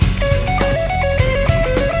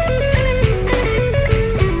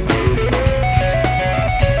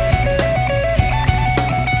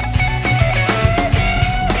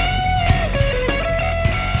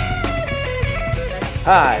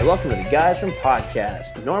Hi, welcome to the Guys from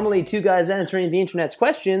Podcast. Normally two guys answering the internet's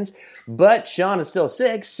questions, but Shaun is still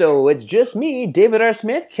sick, so it's just me, David R.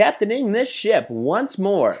 Smith, captaining this ship once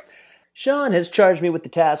more. Shaun has charged me with the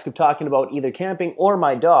task of talking about either camping or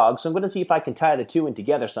my dog, so I'm going to see if I can tie the two in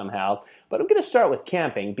together somehow. But I'm going to start with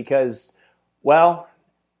camping because, well,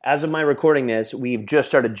 as of my recording this, we've just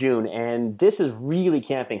started June, and this is really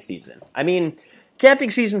camping season. I mean,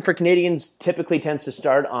 camping season for Canadians typically tends to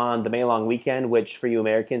start on the May long weekend, which for you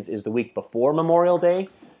Americans is the week before Memorial Day.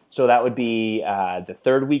 So that would be the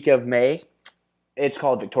third week of May. It's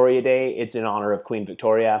called Victoria Day. It's in honor of Queen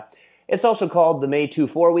Victoria. It's also called the May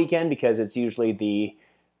 2-4 weekend because it's usually the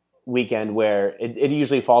weekend where it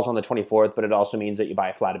usually falls on the 24th, but it also means that you buy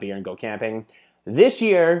a flat of beer and go camping. This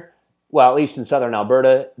year, well, at least in southern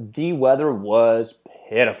Alberta, the weather was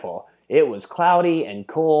pitiful. It was cloudy and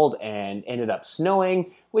cold and ended up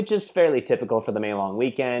snowing, which is fairly typical for the May long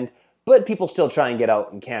weekend, but people still try and get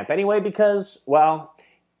out and camp anyway because, well,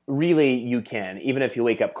 really you can. Even if you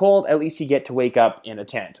wake up cold, at least you get to wake up in a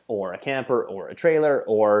tent or a camper or a trailer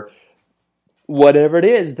or whatever it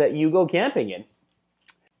is that you go camping in.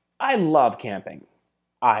 I love camping.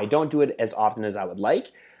 I don't do it as often as I would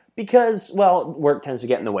like because, well, work tends to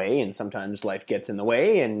get in the way and sometimes life gets in the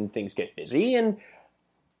way and things get busy and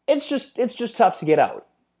it's just tough to get out.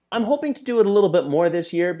 I'm hoping to do it a little bit more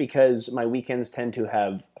this year because my weekends tend to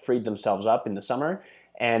have freed themselves up in the summer,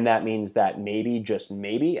 and that means that maybe, just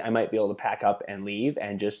maybe, I might be able to pack up and leave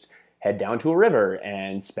and just head down to a river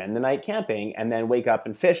and spend the night camping and then wake up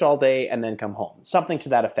and fish all day and then come home. Something to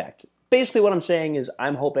that effect. Basically what I'm saying is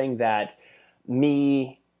I'm hoping that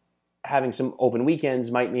me having some open weekends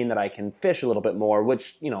might mean that I can fish a little bit more,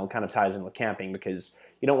 which, kind of ties in with camping because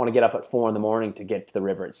you don't want to get up at 4 in the morning to get to the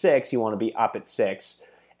river at 6. You want to be up at 6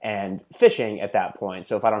 and fishing at that point.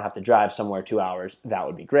 So if I don't have to drive somewhere 2 hours, that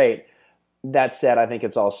would be great. That said, I think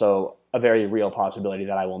it's also a very real possibility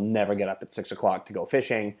that I will never get up at 6 o'clock to go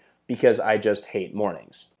fishing because I just hate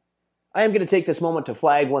mornings. I am going to take this moment to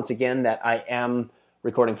flag once again that I am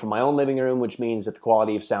recording from my own living room, which means that the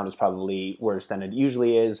quality of sound is probably worse than it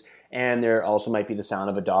usually is, and there also might be the sound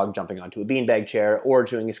of a dog jumping onto a beanbag chair or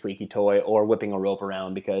chewing a squeaky toy or whipping a rope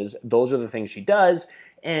around because those are the things she does,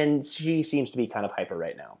 and she seems to be kind of hyper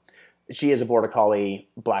right now. She is a Border Collie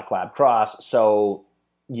Black Lab cross, so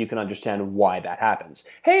you can understand why that happens.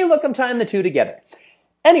 Hey, look, I'm tying the two together.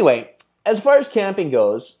 Anyway, as far as camping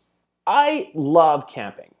goes, I love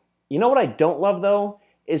camping. You know what I don't love, though,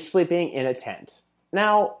 is sleeping in a tent.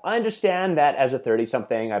 Now, I understand that as a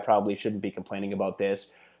 30-something, I probably shouldn't be complaining about this.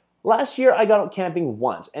 Last year, I got out camping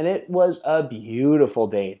once, and it was a beautiful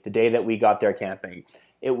day, the day that we got there camping.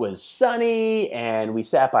 It was sunny, and we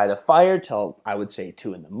sat by the fire till, I would say,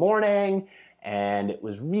 2 in the morning, and it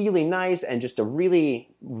was really nice and just a really,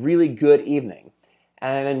 really good evening.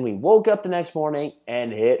 And then we woke up the next morning,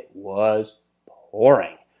 and it was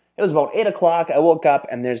pouring. It was about 8 o'clock. I woke up,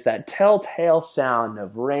 and there's that telltale sound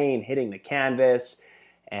of rain hitting the canvas,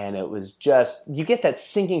 and it was just, you get that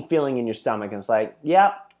sinking feeling in your stomach, and it's like,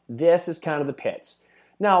 yeah, this is kind of the pits.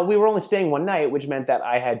 Now, we were only staying one night, which meant that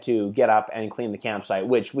I had to get up and clean the campsite,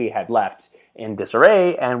 which we had left in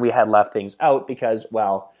disarray, and we had left things out because,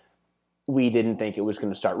 well, we didn't think it was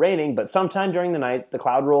going to start raining, but sometime during the night, the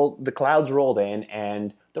clouds rolled in,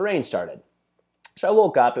 and the rain started. So I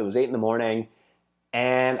woke up, it was 8 in the morning,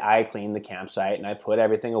 and I cleaned the campsite, and I put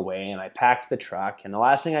everything away, and I packed the truck, and the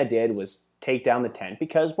last thing I did was take down the tent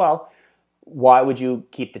because, well, why would you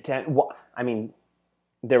keep the tent? I mean,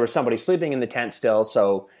 there was somebody sleeping in the tent still,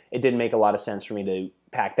 so it didn't make a lot of sense for me to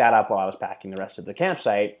pack that up while I was packing the rest of the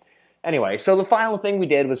campsite. Anyway, so the final thing we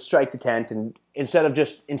did was strike the tent, and instead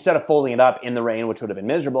of folding it up in the rain, which would have been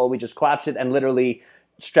miserable, we just collapsed it and literally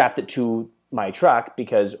strapped it to my truck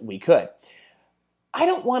because we could. I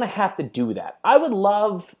don't want to have to do that. I would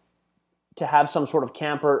love to have some sort of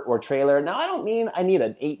camper or trailer. Now, I don't mean I need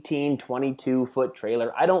an 18, 22-foot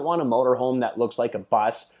trailer. I don't want a motorhome that looks like a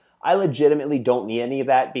bus. I legitimately don't need any of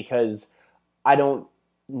that because I don't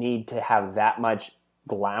need to have that much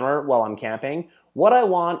glamour while I'm camping. What I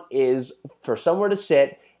want is for somewhere to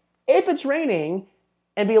sit, if it's raining,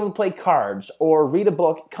 and be able to play cards or read a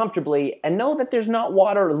book comfortably and know that there's not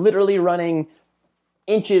water literally running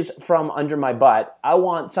inches from under my butt. I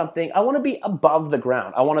want to be above the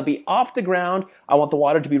ground. I want to be off the ground. I want the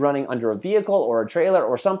water to be running under a vehicle or a trailer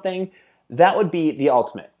or something. That would be the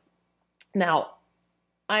ultimate. Now,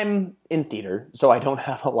 I'm in theater, so I don't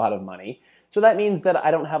have a lot of money. So that means that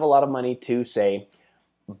I don't have a lot of money to, say,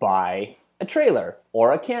 buy a trailer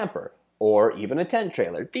or a camper or even a tent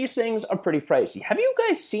trailer. These things are pretty pricey. Have you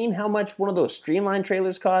guys seen how much one of those streamlined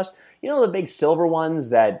trailers cost? You know, the big silver ones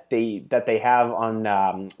that they have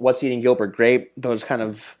on What's Eating Gilbert Grape? Those kind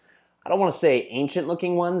of, I don't want to say ancient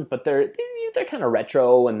looking ones, but they're kind of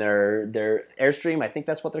retro, and they're Airstream, I think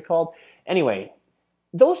that's what they're called. Anyway,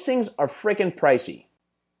 those things are freaking pricey.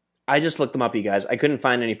 I just looked them up, you guys. I couldn't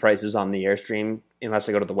find any prices on the Airstream unless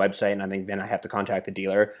I go to the website, and I think then I have to contact the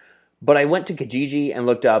dealer. But I went to Kijiji and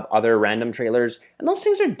looked up other random trailers, and those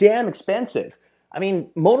things are damn expensive. I mean,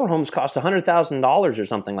 motorhomes cost $100,000 or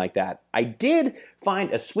something like that. I did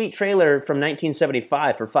find a sweet trailer from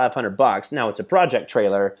 1975 for $500. Now, it's a project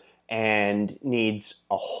trailer and needs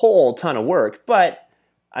a whole ton of work, but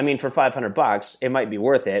I mean, for $500, it might be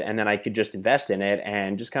worth it, and then I could just invest in it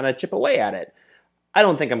and just kind of chip away at it. I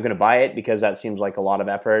don't think I'm going to buy it because that seems like a lot of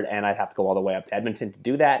effort, and I'd have to go all the way up to Edmonton to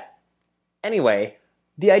do that. Anyway,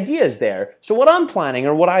 the idea is there. So what I'm planning,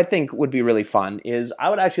 or what I think would be really fun, is I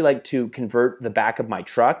would actually like to convert the back of my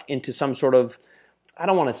truck into some sort of, I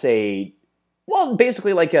don't want to say, well,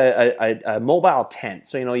 basically like a mobile tent.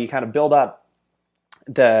 So, you know, you kind of build up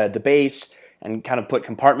the base and kind of put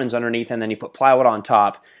compartments underneath, and then you put plywood on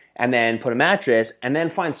top, and then put a mattress, and then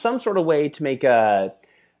find some sort of way to make a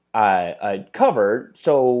cover,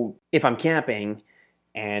 so if I'm camping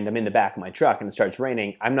and I'm in the back of my truck and it starts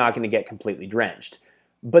raining, I'm not going to get completely drenched.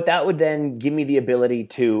 But that would then give me the ability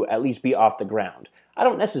to at least be off the ground. I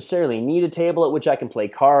don't necessarily need a table at which I can play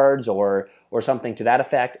cards or something to that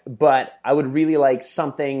effect, but I would really like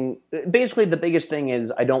something. Basically, the biggest thing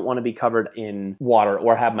is I don't want to be covered in water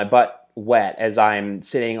or have my butt wet as I'm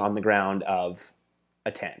sitting on the ground of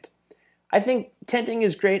a tent. I think tenting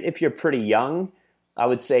is great if you're pretty young. I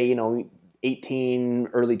would say, you know, 18,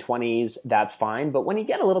 early 20s, that's fine. But when you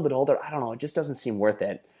get a little bit older, I don't know, it just doesn't seem worth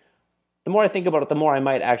it. The more I think about it, the more I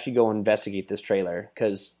might actually go investigate this trailer,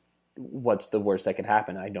 because what's the worst that could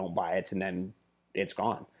happen? I don't buy it and then it's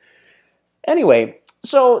gone. Anyway,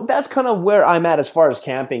 so that's kind of where I'm at as far as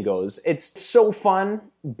camping goes. It's so fun,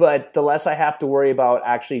 but the less I have to worry about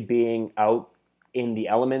actually being out in the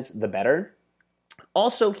elements, the better.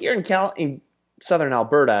 Also, here in southern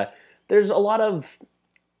Alberta, there's a lot of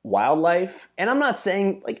wildlife, and I'm not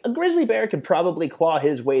saying, like, a grizzly bear could probably claw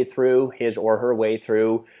his or her way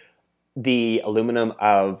through the aluminum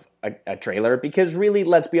of a trailer, because really,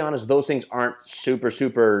 let's be honest, those things aren't super,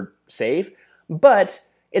 super safe, but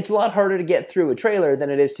it's a lot harder to get through a trailer than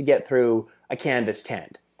it is to get through a canvas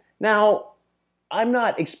tent. Now, I'm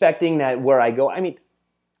not expecting that where I go. I mean,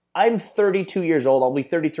 I'm 32 years old. I'll be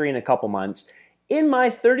 33 in a couple months. In my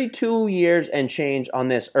 32 years and change on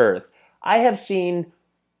this earth, I have seen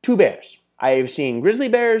 2 bears. I have seen grizzly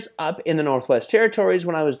bears up in the Northwest Territories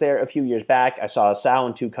when I was there a few years back. I saw a sow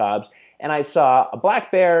and 2 cubs, and I saw a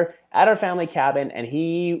black bear at our family cabin, and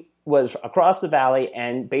he was across the valley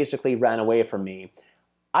and basically ran away from me.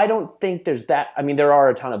 I don't think there's that. I mean, there are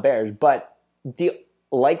a ton of bears, but the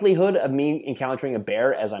likelihood of me encountering a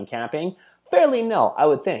bear as I'm camping, fairly nil, I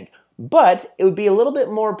would think. But it would be a little bit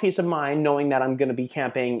more peace of mind knowing that I'm going to be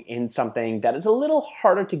camping in something that is a little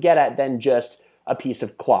harder to get at than just a piece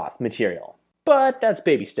of cloth material. But that's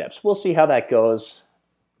baby steps. We'll see how that goes.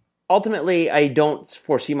 Ultimately, I don't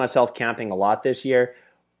foresee myself camping a lot this year.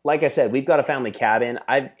 Like I said, we've got a family cabin.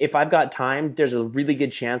 If I've got time, there's a really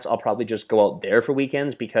good chance I'll probably just go out there for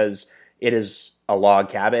weekends, because it is a log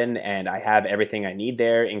cabin and I have everything I need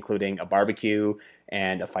there, including a barbecue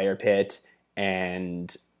and a fire pit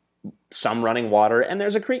and some running water, and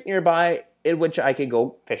there's a creek nearby in which I could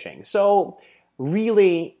go fishing. So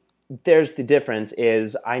really, there's the difference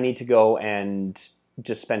is I need to go and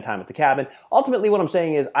just spend time at the cabin. Ultimately, what I'm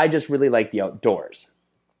saying is I just really like the outdoors,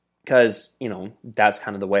 because, you know, that's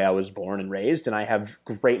kind of the way I was born and raised, and I have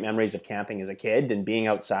great memories of camping as a kid and being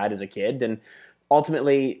outside as a kid, and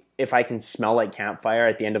ultimately, if I can smell like campfire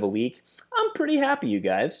at the end of a week, I'm pretty happy, you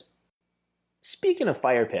guys. Speaking of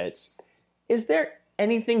fire pits, is there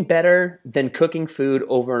anything better than cooking food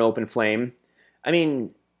over an open flame? I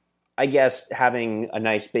mean, I guess having a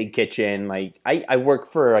nice big kitchen, like I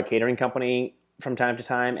work for a catering company from time to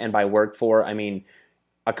time, and by work for, I mean,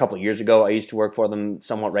 a couple of years ago, I used to work for them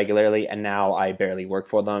somewhat regularly, and now I barely work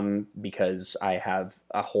for them because I have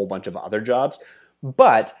a whole bunch of other jobs.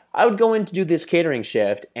 But I would go in to do this catering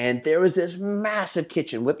shift, and there was this massive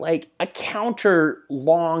kitchen with like a counter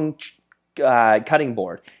long cutting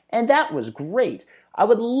board, and that was great. I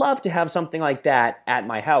would love to have something like that at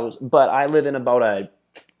my house, but I live in about a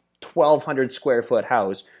 1,200 square foot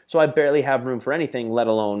house, so I barely have room for anything, let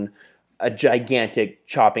alone a gigantic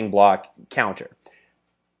chopping block counter.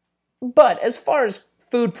 But as far as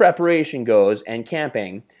food preparation goes and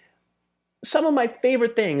camping, some of my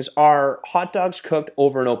favorite things are hot dogs cooked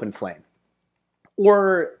over an open flame.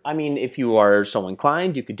 Or, I mean, if you are so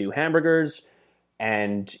inclined, you could do hamburgers.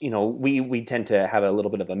 And, we tend to have a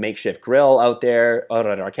little bit of a makeshift grill out there, out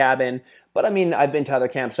at our cabin. But, I mean, I've been to other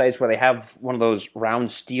campsites where they have one of those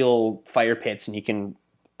round steel fire pits and you can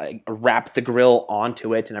wrap the grill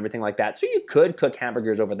onto it and everything like that. So you could cook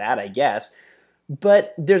hamburgers over that, I guess.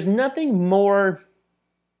 But there's nothing more,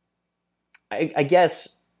 I guess,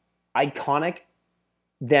 iconic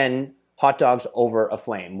than hot dogs over a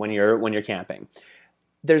flame when you're camping.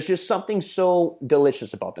 There's just something so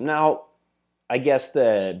delicious about them. Now, I guess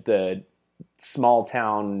the small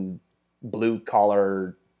town blue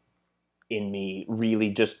collar in me really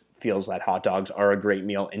just feels that hot dogs are a great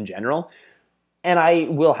meal in general. And I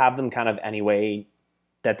will have them kind of any way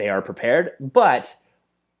that they are prepared, but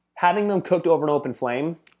having them cooked over an open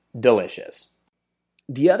flame, delicious.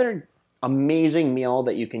 The other amazing meal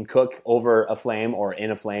that you can cook over a flame or in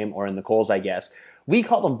the coals, I guess. We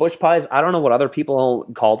call them bush pies. I don't know what other people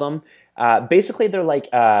call them. Basically, they're like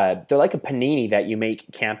a panini that you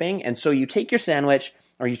make camping. And so you take your sandwich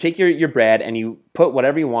or you take your bread and you put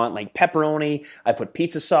whatever you want, like pepperoni. I put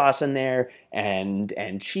pizza sauce in there and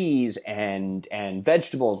cheese and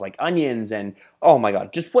vegetables like onions and, oh my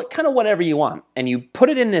God, just whatever you want. And you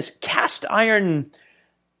put it in this cast iron,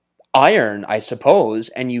 I suppose,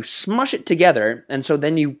 and you smush it together, and so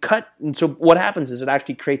then you cut, and so what happens is it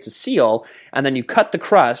actually creates a seal, and then you cut the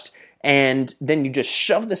crust, and then you just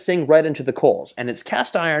shove this thing right into the coals, and it's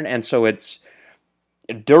cast iron, and so it's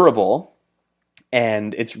durable,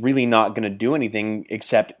 and it's really not going to do anything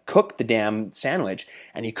except cook the damn sandwich,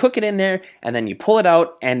 and you cook it in there, and then you pull it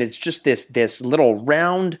out, and it's just this little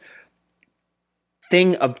round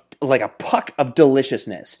thing of, like a puck of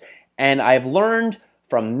deliciousness, and I've learned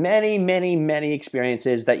from many, many, many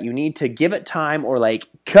experiences that you need to give it time or like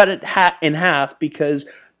cut it in half because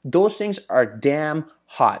those things are damn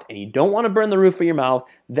hot and you don't want to burn the roof of your mouth.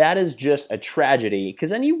 That is just a tragedy because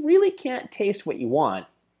then you really can't taste what you want.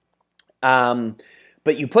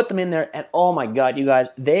 But you put them in there and oh my God, you guys,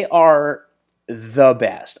 they are the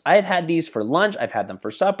best. I've had these for lunch. I've had them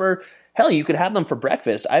for supper. Hell, you could have them for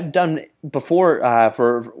breakfast. I've done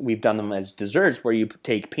before, we've done them as desserts where you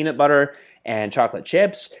take peanut butter and chocolate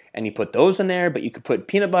chips, and you put those in there, but you could put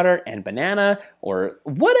peanut butter and banana, or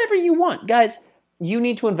whatever you want. Guys, you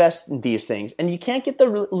need to invest in these things, and you can't get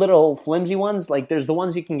the little flimsy ones. Like, there's the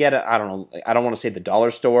ones you can get at, I don't know, I don't want to say the dollar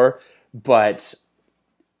store, but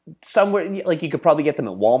somewhere, like, you could probably get them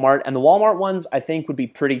at Walmart, and the Walmart ones, I think, would be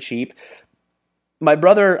pretty cheap. My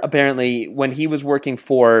brother, apparently, when he was working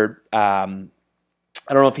for,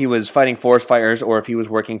 I don't know if he was fighting forest fires or if he was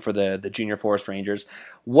working for the junior forest rangers,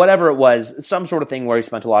 whatever it was, some sort of thing where he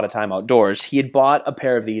spent a lot of time outdoors. He had bought a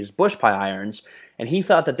pair of these bush pie irons, and he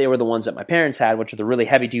thought that they were the ones that my parents had, which are the really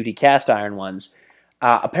heavy-duty cast iron ones.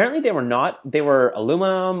 Apparently they were not. They were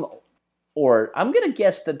aluminum, or I'm going to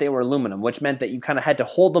guess that they were aluminum, which meant that you kind of had to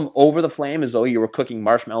hold them over the flame as though you were cooking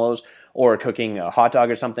marshmallows or cooking a hot dog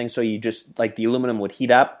or something, so you just, like, the aluminum would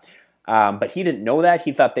heat up. But he didn't know that.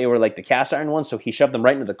 He thought they were like the cast iron ones, so he shoved them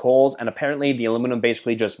right into the coals, and apparently the aluminum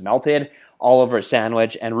basically just melted all over his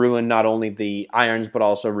sandwich and ruined not only the irons, but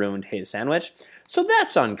also ruined his sandwich. So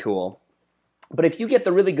that's uncool. But if you get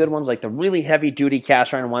the really good ones, like the really heavy-duty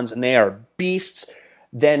cast iron ones, and they are beasts,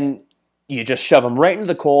 then you just shove them right into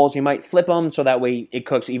the coals. You might flip them so that way it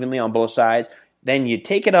cooks evenly on both sides. Then you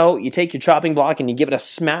take it out, you take your chopping block, and you give it a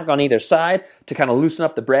smack on either side to kind of loosen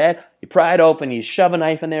up the bread. You pry it open, you shove a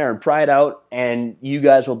knife in there and pry it out, and you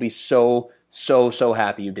guys will be so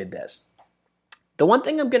happy you did this. The one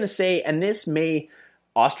thing I'm going to say, and this may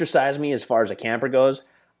ostracize me as far as a camper goes,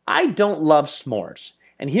 I don't love s'mores.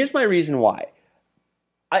 And here's my reason why.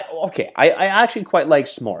 I actually quite like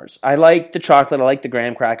s'mores. I like the chocolate, I like the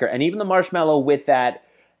graham cracker, and even the marshmallow with that,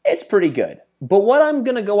 it's pretty good. But what I'm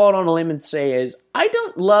going to go out on a limb and say is, I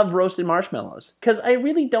don't love roasted marshmallows, because I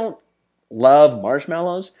really don't love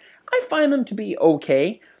marshmallows. I find them to be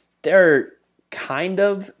okay. They're kind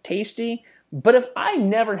of tasty, but if I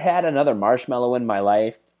never had another marshmallow in my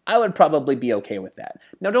life, I would probably be okay with that.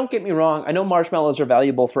 Now, don't get me wrong. I know marshmallows are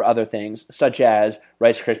valuable for other things, such as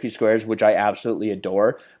Rice Krispie Squares, which I absolutely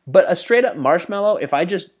adore. But a straight-up marshmallow, if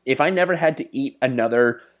I never had to eat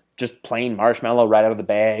another just plain marshmallow right out of the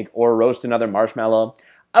bag or roast another marshmallow,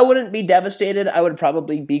 I wouldn't be devastated. I would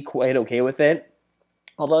probably be quite okay with it.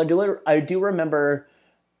 Although I do remember,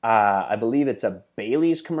 I believe it's a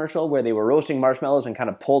Bailey's commercial where they were roasting marshmallows and kind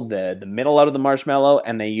of pulled the middle out of the marshmallow,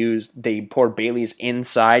 and they poured Bailey's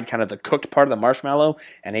inside kind of the cooked part of the marshmallow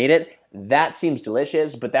and ate it. That seems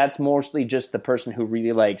delicious, but that's mostly just the person who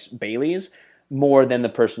really likes Bailey's. more than the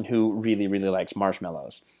person who really, really likes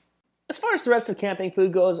marshmallows. As far as the rest of camping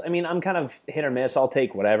food goes, I mean, I'm kind of hit or miss. I'll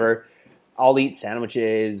take whatever. I'll eat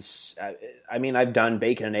sandwiches. I mean, I've done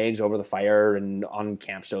bacon and eggs over the fire and on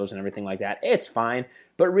camp stoves and everything like that. It's fine.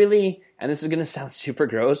 But really, and this is going to sound super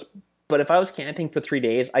gross, but if I was camping for 3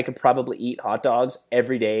 days, I could probably eat hot dogs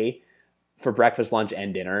every day for breakfast, lunch,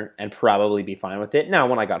 and dinner and probably be fine with it. Now,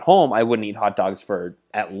 when I got home, I wouldn't eat hot dogs for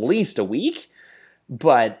at least a week.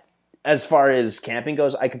 But as far as camping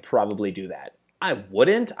goes, I could probably do that. I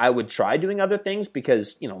wouldn't. I would try doing other things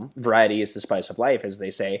because, variety is the spice of life, as they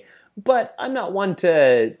say. But I'm not one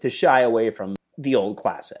to shy away from the old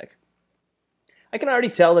classic. I can already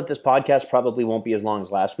tell that this podcast probably won't be as long as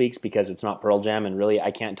last week's because it's not Pearl Jam, and really I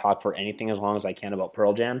can't talk for anything as long as I can about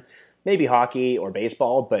Pearl Jam. Maybe hockey or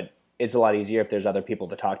baseball, but it's a lot easier if there's other people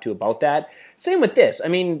to talk to about that. Same with this. I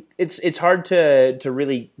mean, it's hard to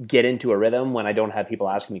really get into a rhythm when I don't have people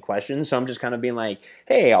asking me questions. So I'm just kind of being like,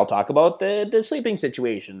 hey, I'll talk about the sleeping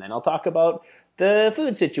situation. Then I'll talk about the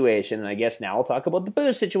food situation. And I guess now I'll talk about the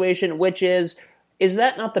booze situation, which is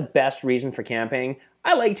that not the best reason for camping?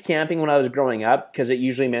 I liked camping when I was growing up because it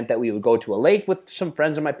usually meant that we would go to a lake with some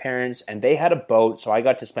friends of my parents, and they had a boat, so I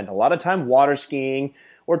got to spend a lot of time water skiing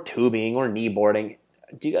or tubing or kneeboarding.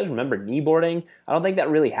 Do you guys remember kneeboarding? I don't think that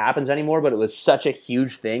really happens anymore, but it was such a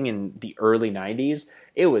huge thing in the early 90s.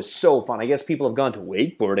 It was so fun. I guess people have gone to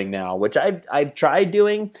wakeboarding now, which I've tried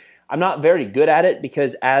doing. I'm not very good at it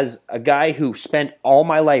because as a guy who spent all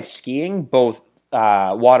my life skiing, both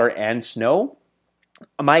water and snow,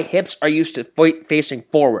 my hips are used to facing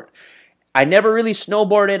forward. I never really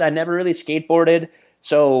snowboarded. I never really skateboarded.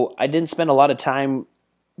 So I didn't spend a lot of time,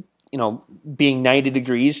 being 90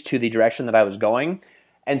 degrees to the direction that I was going.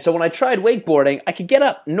 And so when I tried wakeboarding, I could get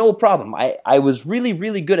up, no problem. I was really,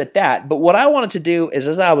 really good at that. But what I wanted to do is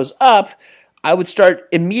as I was up, I would start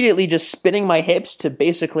immediately just spinning my hips to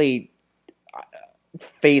basically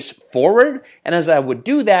face forward. And as I would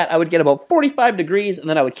do that, I would get about 45 degrees, and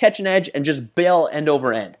then I would catch an edge and just bail end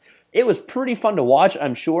over end. It was pretty fun to watch,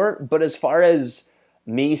 I'm sure. But as far as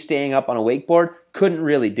me staying up on a wakeboard, couldn't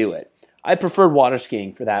really do it. I preferred water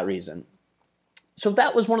skiing for that reason. So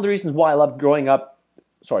that was one of the reasons why I loved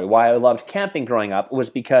camping growing up, was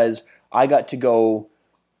because I got to go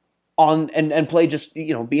on and play, just,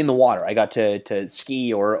 be in the water. I got to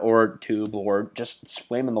ski or tube or just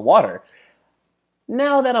swim in the water.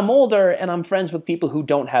 Now that I'm older and I'm friends with people who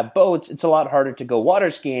don't have boats, it's a lot harder to go water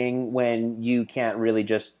skiing when you can't really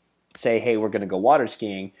just say, hey, we're going to go water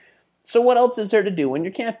skiing. So what else is there to do when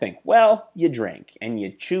you're camping? Well, you drink and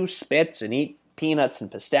you chew spits and eat peanuts and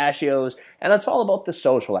pistachios, and it's all about the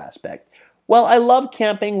social aspect. Well, I love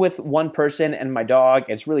camping with one person and my dog.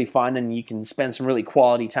 It's really fun, and you can spend some really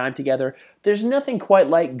quality time together. There's nothing quite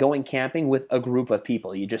like going camping with a group of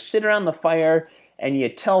people. You just sit around the fire and you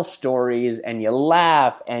tell stories and you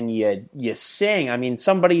laugh and you sing. I mean,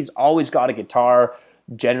 somebody's always got a guitar.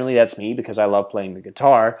 Generally, that's me because I love playing the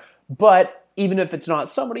guitar. But even if it's not,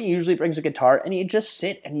 somebody usually brings a guitar, and you just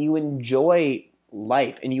sit and you enjoy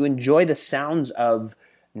life and you enjoy the sounds of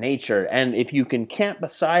nature. And if you can camp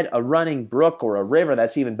beside a running brook or a river,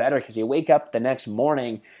 that's even better, because you wake up the next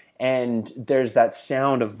morning and there's that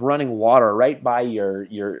sound of running water right by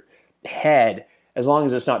your head, as long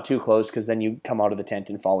as it's not too close, because then you come out of the tent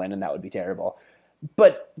and fall in, and that would be terrible.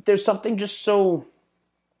 But there's something just so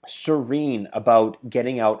serene about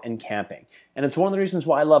getting out and camping. And it's one of the reasons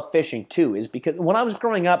why I love fishing too, is because when I was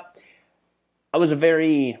growing up, I was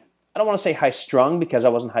I don't want to say high-strung because I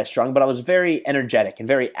wasn't high-strung, but I was very energetic and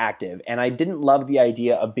very active. And I didn't love the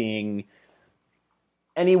idea of being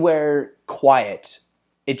anywhere quiet.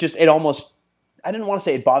 It almost, I didn't want to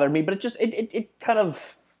say it bothered me, but it kind of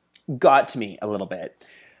got to me a little bit.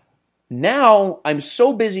 Now I'm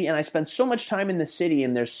so busy and I spend so much time in the city,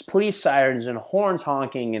 and there's police sirens and horns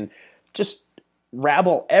honking and just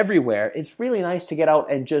rabble everywhere. It's really nice to get out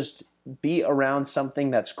and just be around something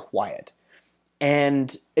that's quiet.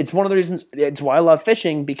 And it's one of the reasons, it's why I love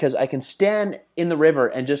fishing, because I can stand in the river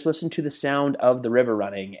and just listen to the sound of the river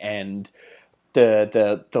running and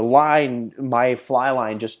the line, my fly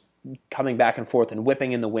line just coming back and forth and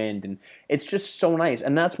whipping in the wind. And it's just so nice.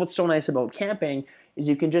 And that's what's so nice about camping, is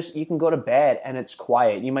you can go to bed and it's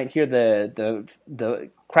quiet. You might hear the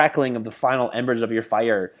crackling of the final embers of your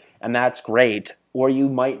fire, and that's great. Or you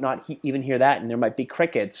might not even hear that, and there might be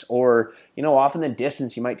crickets, or, off in the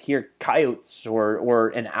distance you might hear coyotes or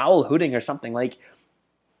an owl hooting or something. Like,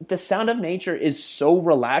 the sound of nature is so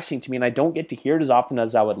relaxing to me, and I don't get to hear it as often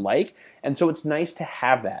as I would like, and so it's nice to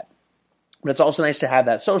have that. But it's also nice to have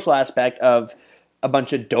that social aspect of a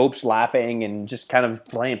bunch of dopes laughing and just kind of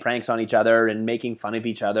playing pranks on each other and making fun of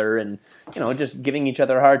each other and, just giving each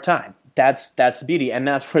other a hard time. That's the beauty. And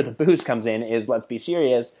that's where the booze comes in is, let's be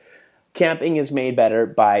serious, camping is made better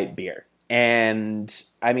by beer. And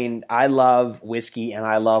I mean, I love whiskey and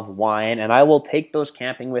I love wine and I will take those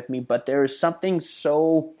camping with me, but there is something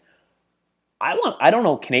so, I don't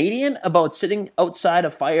know, Canadian about sitting outside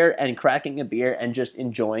a fire and cracking a beer and just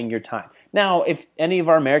enjoying your time. Now, if any of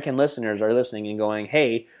our American listeners are listening and going,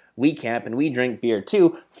 hey, we camp and we drink beer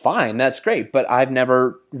too, fine, that's great. But I've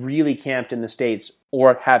never really camped in the States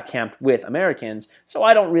or have camped with Americans, so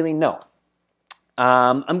I don't really know.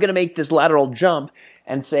 I'm going to make this lateral jump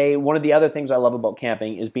and say one of the other things I love about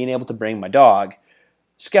camping is being able to bring my dog.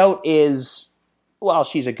 Scout is, well,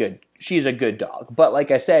 she's a good dog. But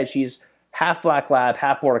like I said, she's half black lab,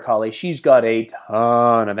 half border collie. She's got a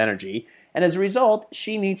ton of energy. And as a result,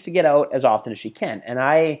 she needs to get out as often as she can. And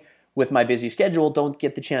I, with my busy schedule, don't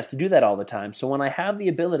get the chance to do that all the time. So when I have the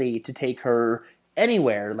ability to take her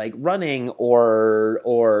anywhere, like running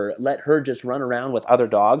or let her just run around with other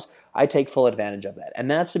dogs, I take full advantage of that.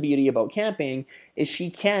 And that's the beauty about camping, is she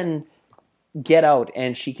can get out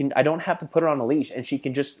and I don't have to put her on a leash, and she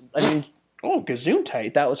can just,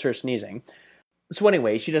 gazoon-tight, that was her sneezing. So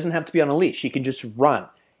anyway, she doesn't have to be on a leash. She can just run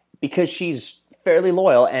because she's fairly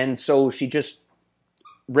loyal, and so she just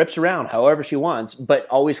rips around however she wants, but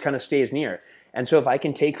always kind of stays near. And so if I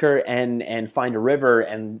can take her and find a river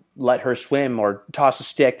and let her swim or toss a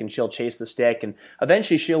stick and she'll chase the stick and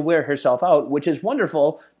eventually she'll wear herself out, which is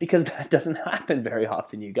wonderful because that doesn't happen very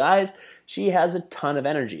often, you guys. She has a ton of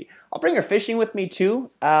energy. I'll bring her fishing with me too,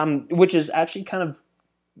 which is actually kind of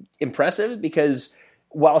impressive because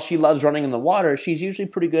while she loves running in the water, she's usually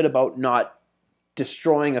pretty good about not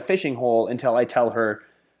destroying a fishing hole until I tell her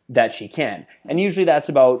that she can. And usually that's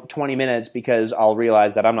about 20 minutes because I'll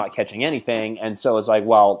realize that I'm not catching anything. And so it's like,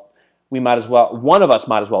 well, one of us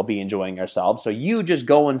might as well be enjoying ourselves. So you just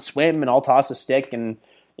go and swim and I'll toss a stick. And,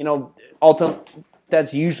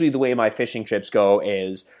 that's usually the way my fishing trips go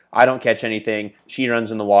is I don't catch anything. She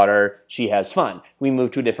runs in the water. She has fun. We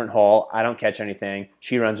move to a different hole. I don't catch anything.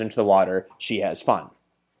 She runs into the water. She has fun.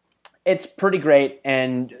 It's pretty great.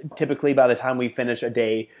 And typically by the time we finish a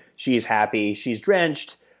day, she's happy. She's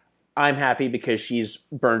drenched. I'm happy because she's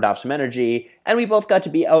burned off some energy, and we both got to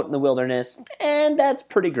be out in the wilderness, and that's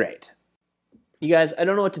pretty great. You guys, I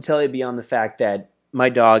don't know what to tell you beyond the fact that my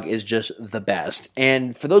dog is just the best.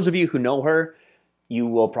 And for those of you who know her, you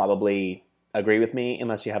will probably agree with me,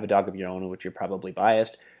 unless you have a dog of your own, which you're probably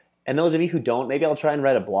biased. And those of you who don't, maybe I'll try and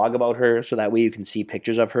write a blog about her so that way you can see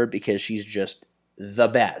pictures of her because she's just the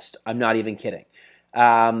best. I'm not even kidding.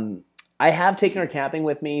 I have taken her camping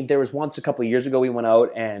with me. There was once a couple of years ago we went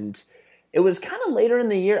out, and it was kind of later in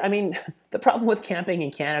the year. I mean, the problem with camping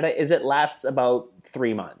in Canada is it lasts about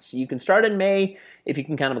 3 months. You can start in May if you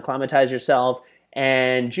can kind of acclimatize yourself,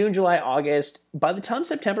 and June, July, August. By the time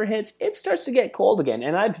September hits, it starts to get cold again.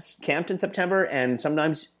 And I've camped in September, and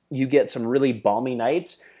sometimes you get some really balmy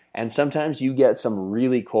nights, and sometimes you get some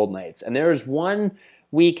really cold nights. And there was one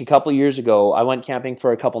week a couple of years ago, I went camping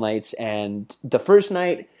for a couple nights, and the first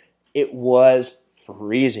night, it was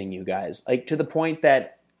freezing, you guys. Like, to the point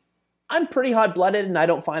that I'm pretty hot-blooded and I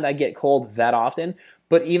don't find I get cold that often,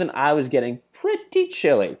 but even I was getting pretty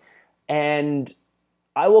chilly. And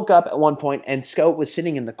I woke up at one point and Scout was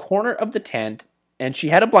sitting in the corner of the tent, and she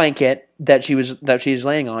had a blanket that she was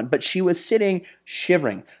laying on, but she was sitting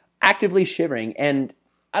shivering, actively shivering. And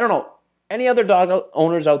I don't know, any other dog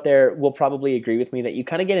owners out there will probably agree with me that you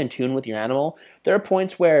kind of get in tune with your animal. There are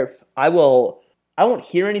points where I won't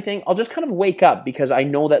hear anything. I'll just kind of wake up because I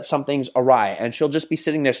know that something's awry, and she'll just be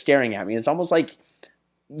sitting there staring at me. It's almost like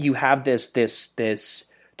you have this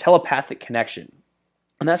telepathic connection.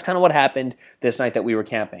 And that's kind of what happened this night that we were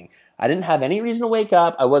camping. I didn't have any reason to wake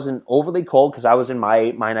up. I wasn't overly cold because I was in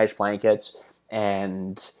my nice blankets,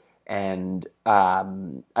 and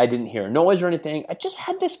I didn't hear a noise or anything. I just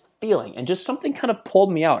had this feeling, and just something kind of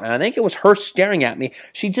pulled me out. And I think it was her staring at me.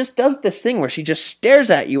 She just does this thing where she just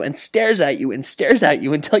stares at you and stares at you and stares at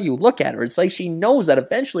you until you look at her. It's like she knows that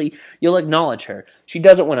eventually you'll acknowledge her. She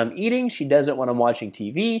does it when I'm eating. She does it when I'm watching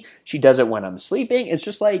TV. She does it when I'm sleeping. It's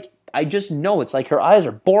just like, I just know. It's like her eyes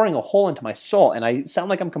are boring a hole into my soul. And I sound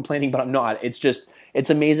like I'm complaining, but I'm not. It's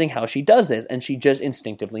amazing how she does this, and she just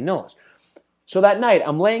instinctively knows. So that night,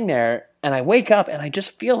 I'm laying there, and I wake up, and I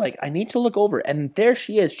just feel like I need to look over, and there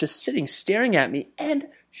she is, just sitting, staring at me, and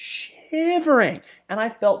shivering. And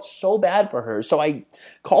I felt so bad for her, so I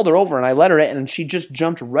called her over, and I let her in, and she just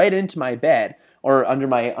jumped right into my bed, or under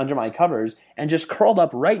my covers, and just curled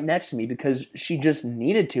up right next to me because she just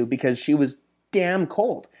needed to, because she was damn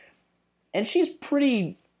cold. and she's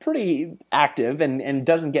pretty active and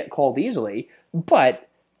doesn't get cold easily, but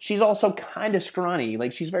she's also kind of scrawny.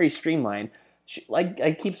 Like, she's very streamlined. Like,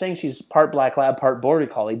 I keep saying she's part black lab, part border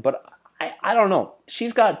collie, but I don't know.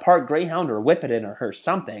 She's got part greyhound or whippet in her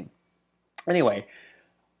something. Anyway,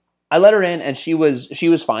 I let her in, and she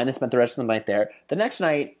was fine. I spent the rest of the night there. The next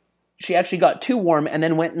night, she actually got too warm and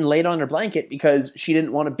then went and laid on her blanket because she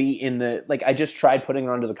didn't want to be in the, like, I just tried putting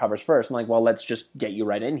her under the covers first. I'm like, well, let's just get you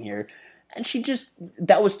right in here. And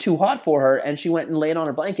that was too hot for her, and she went and laid on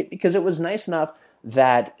her blanket because it was nice enough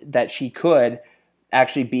that she could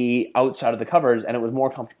actually be outside of the covers, and it was more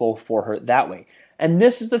comfortable for her that way. And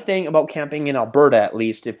this is the thing about camping in Alberta, at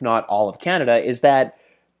least, if not all of Canada, is that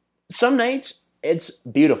some nights it's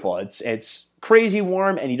beautiful. It's crazy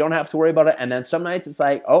warm, and you don't have to worry about it. And then some nights it's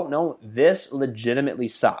like, oh no, this legitimately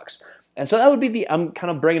sucks. And so that would be I'm kind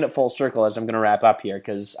of bringing it full circle as I'm going to wrap up here,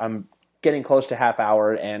 because I'm getting close to half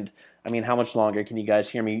hour, and I mean, how much longer can you guys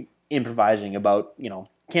hear me improvising about,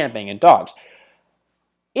 camping and dogs?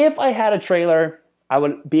 If I had a trailer, I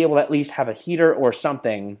would be able to at least have a heater or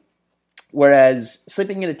something, whereas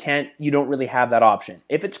sleeping in a tent, you don't really have that option.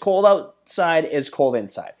 If it's cold outside, it's cold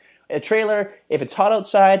inside. A trailer, if it's hot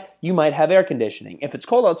outside, you might have air conditioning. If it's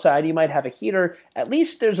cold outside, you might have a heater. At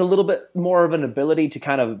least there's a little bit more of an ability to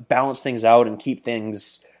kind of balance things out and keep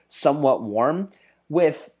things somewhat warm.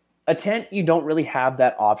 With a tent, you don't really have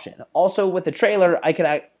that option. Also, with a trailer, I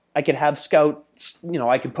could have Scout,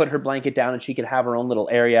 I could put her blanket down and she could have her own little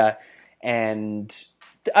area. And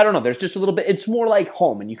I don't know, there's just a little bit, it's more like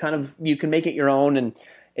home, and you can make it your own. And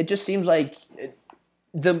it just seems like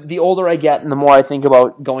the older I get and the more I think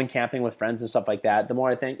about going camping with friends and stuff like that, the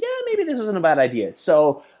more I think, yeah, maybe this isn't a bad idea.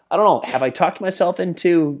 So I don't know, have I talked myself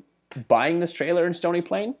into buying this trailer in Stony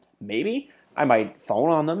Plain? Maybe. I might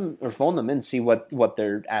phone them and see what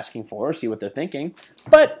they're asking for, see what they're thinking.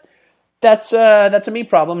 But that's a me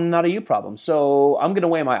problem, not a you problem. So I'm going to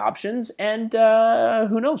weigh my options, and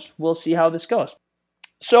who knows? We'll see how this goes.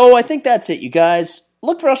 So I think that's it, you guys.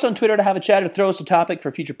 Look for us on Twitter to have a chat or throw us a topic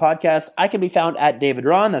for future podcasts. I can be found at David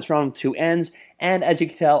Ron. That's Ron with 2 N's. And as you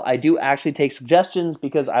can tell, I do actually take suggestions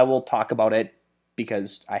because I will talk about it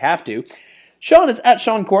because I have to. Shaun is at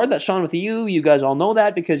Shaun Cord. That's Shaun with a U. You guys all know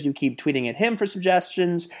that because you keep tweeting at him for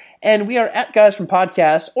suggestions. And we are at Guys From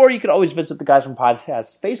Podcasts, or you could always visit the Guys From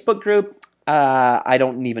Podcasts Facebook group. I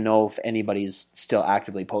don't even know if anybody's still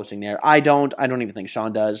actively posting there. I don't even think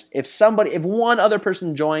Shaun does. If one other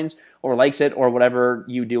person joins or likes it or whatever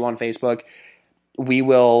you do on Facebook, we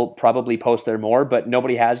will probably post there more, but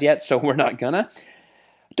nobody has yet, so we're not gonna.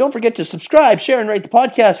 Don't forget to subscribe, share, and rate the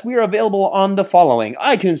podcast. We are available on the following: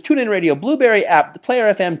 iTunes, TuneIn Radio, Blueberry app, the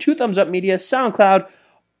Player FM, 2 Thumbs Up Media, SoundCloud,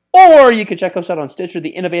 or you can check us out on Stitcher, the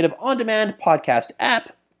innovative on-demand podcast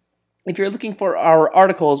app. If you're looking for our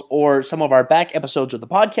articles or some of our back episodes of the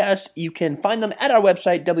podcast, you can find them at our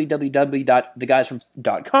website,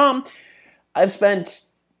 www.theguysfrom.com. I've spent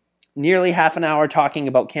nearly half an hour talking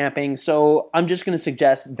about camping, so I'm just going to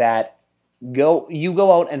suggest that you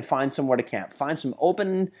go out and find somewhere to camp. Find some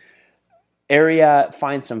open area,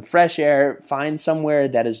 find some fresh air, find somewhere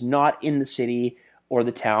that is not in the city or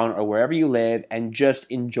the town or wherever you live, and just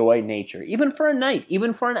enjoy nature. Even for a night,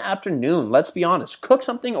 even for an afternoon, let's be honest. Cook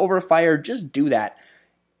something over a fire, just do that.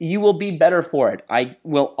 You will be better for it. I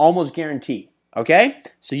will almost guarantee. Okay?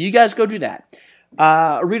 So you guys go do that.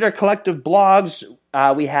 Read our collective blogs.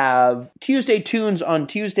 We have Tuesday Tunes on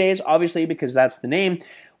Tuesdays, obviously, because that's the name,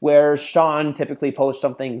 where Shaun typically posts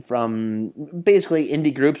something from basically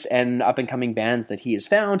indie groups and up-and-coming bands that he has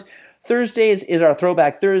found. Thursdays is our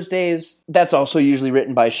Throwback Thursdays. That's also usually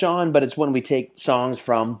written by Shaun, but it's when we take songs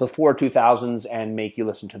from before 2000s and make you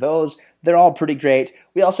listen to those. They're all pretty great.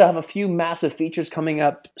 We also have a few massive features coming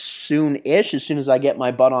up soon-ish, as soon as I get my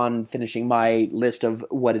butt on finishing my list of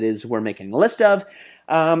what it is we're making a list of.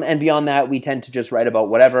 And beyond that, we tend to just write about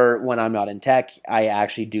whatever. When I'm not in tech, I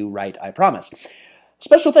actually do write, I promise.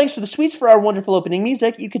 Special thanks to The Sweets for our wonderful opening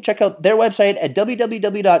music. You can check out their website at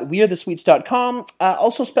www.wearethesweets.com.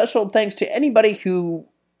 Also, special thanks to anybody who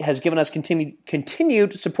has given us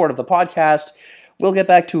continued support of the podcast. We'll get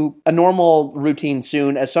back to a normal routine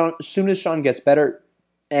soon as soon as Shaun gets better.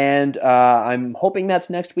 And I'm hoping that's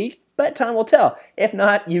next week, but time will tell. If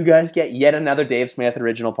not, you guys get yet another Dave Smith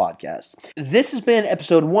original podcast. This has been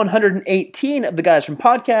episode 118 of the Guys From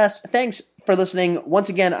Podcast. Thanks for listening. Once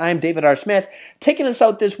again, I'm David R. Smith. Taking us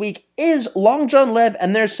out this week is Long John Lev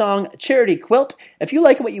and their song Charity Quilt. If you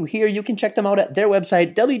like what you hear, you can check them out at their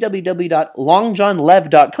website,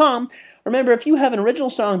 www.longjohnlev.com, Remember, if you have an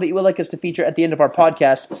original song that you would like us to feature at the end of our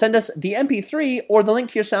podcast, send us the MP3 or the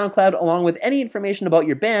link to your SoundCloud along with any information about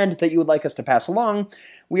your band that you would like us to pass along.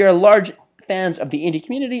 We are large fans of the indie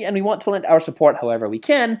community, and we want to lend our support however we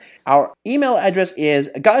can. Our email address is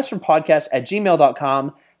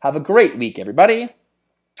guysfrompodcast@gmail.com. Have a great week, everybody.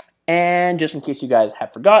 And just in case you guys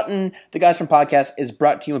have forgotten, the Guys From Podcast is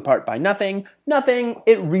brought to you in part by nothing. Nothing.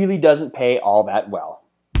 It really doesn't pay all that well.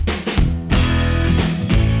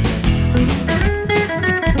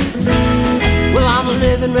 Well, I'm a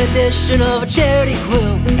living rendition of a charity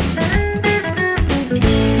quilt,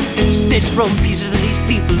 stitched from pieces of these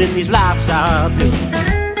people in these lives I built.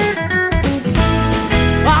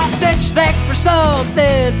 I stitch back for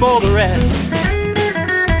something for the rest,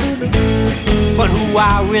 but who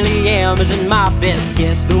I really am isn't my best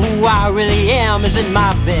guess. Who I really am isn't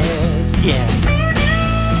my best guess.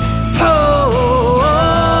 Oh,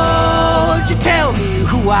 would you tell me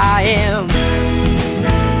who I am?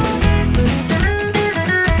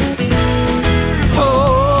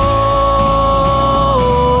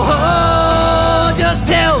 Oh, just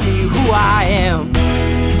tell me who I am.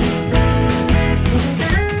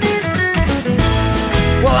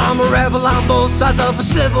 Well, I'm a rebel on both sides of a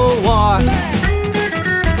civil war.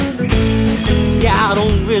 Yeah, I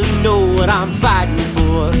don't really know what I'm fighting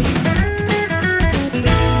for.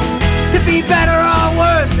 To be better or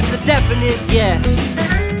worse, it's a definite yes.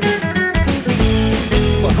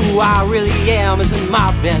 But who I really am isn't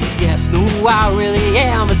my best guess. Who I really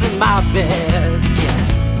am isn't my best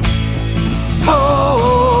guess.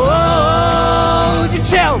 Oh, would you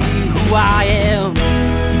tell me who I am?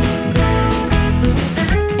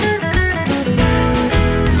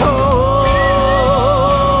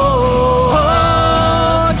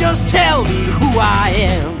 Tell me who I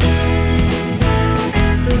am.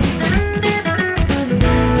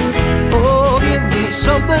 Oh, give me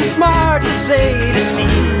something smart to say to see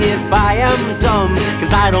if I am dumb.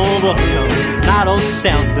 Cause I don't look dumb, and I don't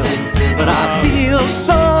sound dumb, but I feel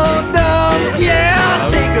so dumb. Yeah,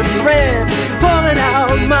 take a thread, pull it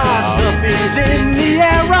out. My stuff is in the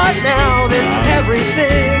air right now. There's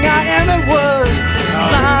everything I am and was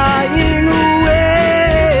flying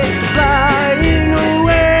away, flying away.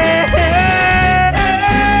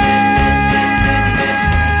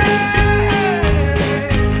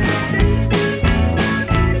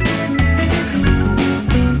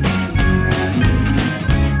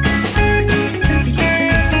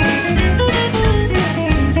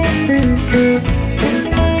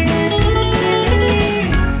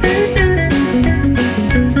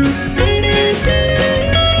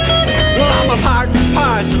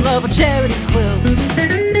 Of a charity quilt,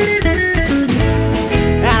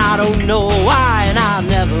 and I don't know why, and I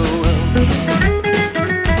never will.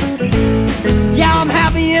 Yeah, I'm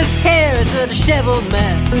happy as hair is a disheveled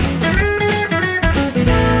mess,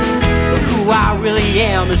 but who I really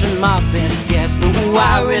am isn't my best guess. But who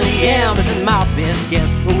I really am isn't my best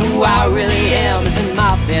guess. But who I really am isn't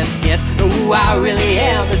my best guess. But who I really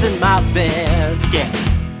am isn't my best guess.